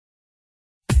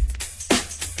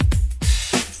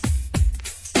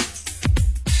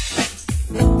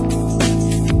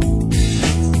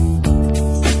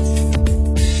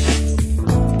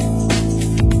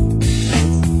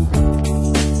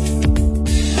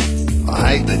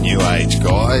hate the new age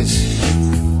guys.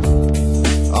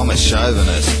 I'm a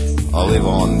chauvinist, I live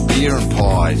on beer and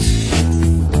pies.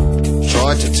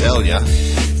 Tried to tell ya,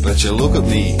 but you look at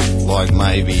me like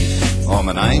maybe I'm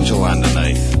an angel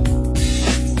underneath.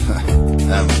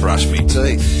 Haven't brushed me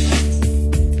teeth.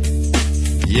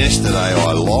 Yesterday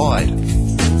I lied,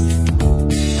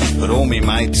 but all me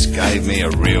mates gave me a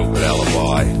real good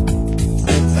alibi.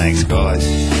 Thanks guys.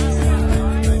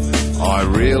 I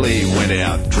really went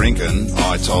out drinking,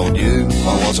 I told you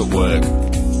I was at work.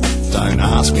 Don't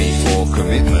ask me for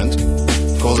commitment,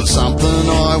 cause it's something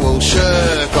I will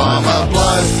shirk. I'm a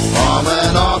bloke, I'm a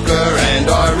knocker, and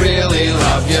I really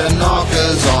love your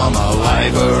knockers. I'm a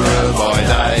labourer by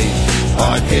day,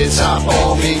 I piss up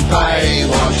all me pay,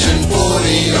 watching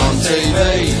footy on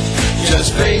TV.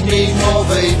 Just feed me more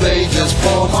VB, just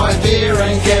pour my beer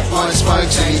and get my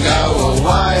smokes and go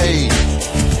away.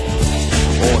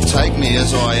 Or take me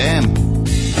as I am.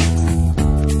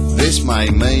 This may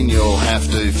mean you'll have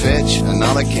to fetch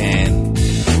another can.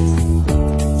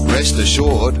 Rest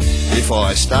assured, if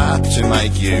I start to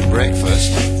make you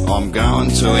breakfast, I'm going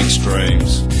to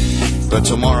extremes. But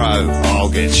tomorrow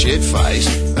I'll get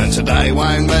shit-faced, and today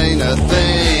won't mean a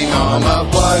thing. I'm a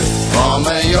bloke, I'm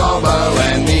a yobbo,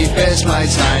 and me best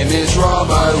mate's name is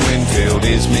Robbo. Winfield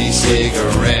is me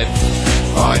cigarette.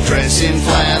 I dress in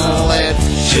flannelette,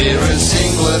 share a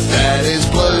singlet that is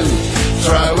blue.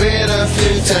 Throw in a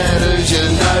few tattoos, you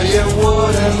know you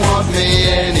wouldn't want me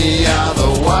any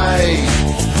other way.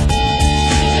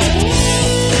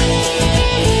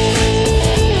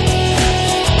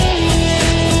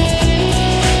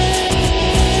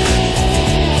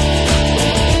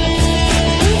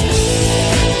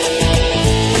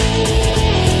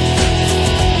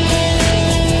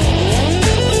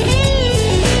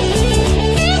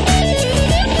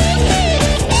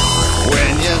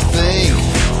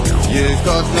 You've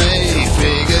got me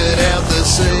figured out, the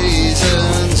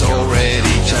season's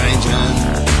already changing.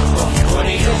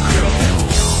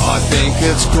 I think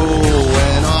it's cool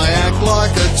when I act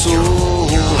like a tool,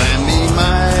 and me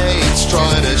mates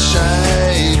try to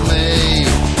shade me.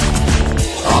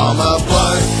 I'm a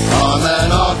bloke, I'm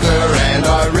a knocker, and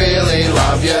I really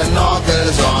love your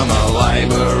knockers. I'm a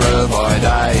labourer by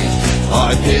day,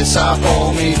 I piss up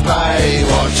all me pay,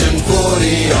 watching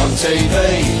footy on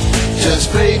TV.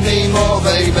 Just feed me more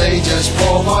VB, just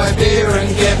pour my beer and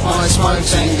get my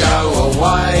smokes and go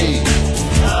away.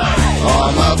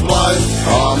 I'm a bloke,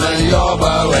 I'm a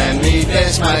yobbo, and me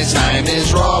best mate's name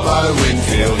is Robbo.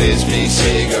 Winfield is me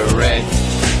cigarette.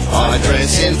 I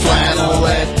dress in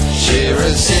flannelette, share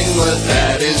a singlet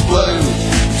that is blue.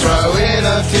 Throw in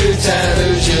a few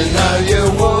tattoos, you know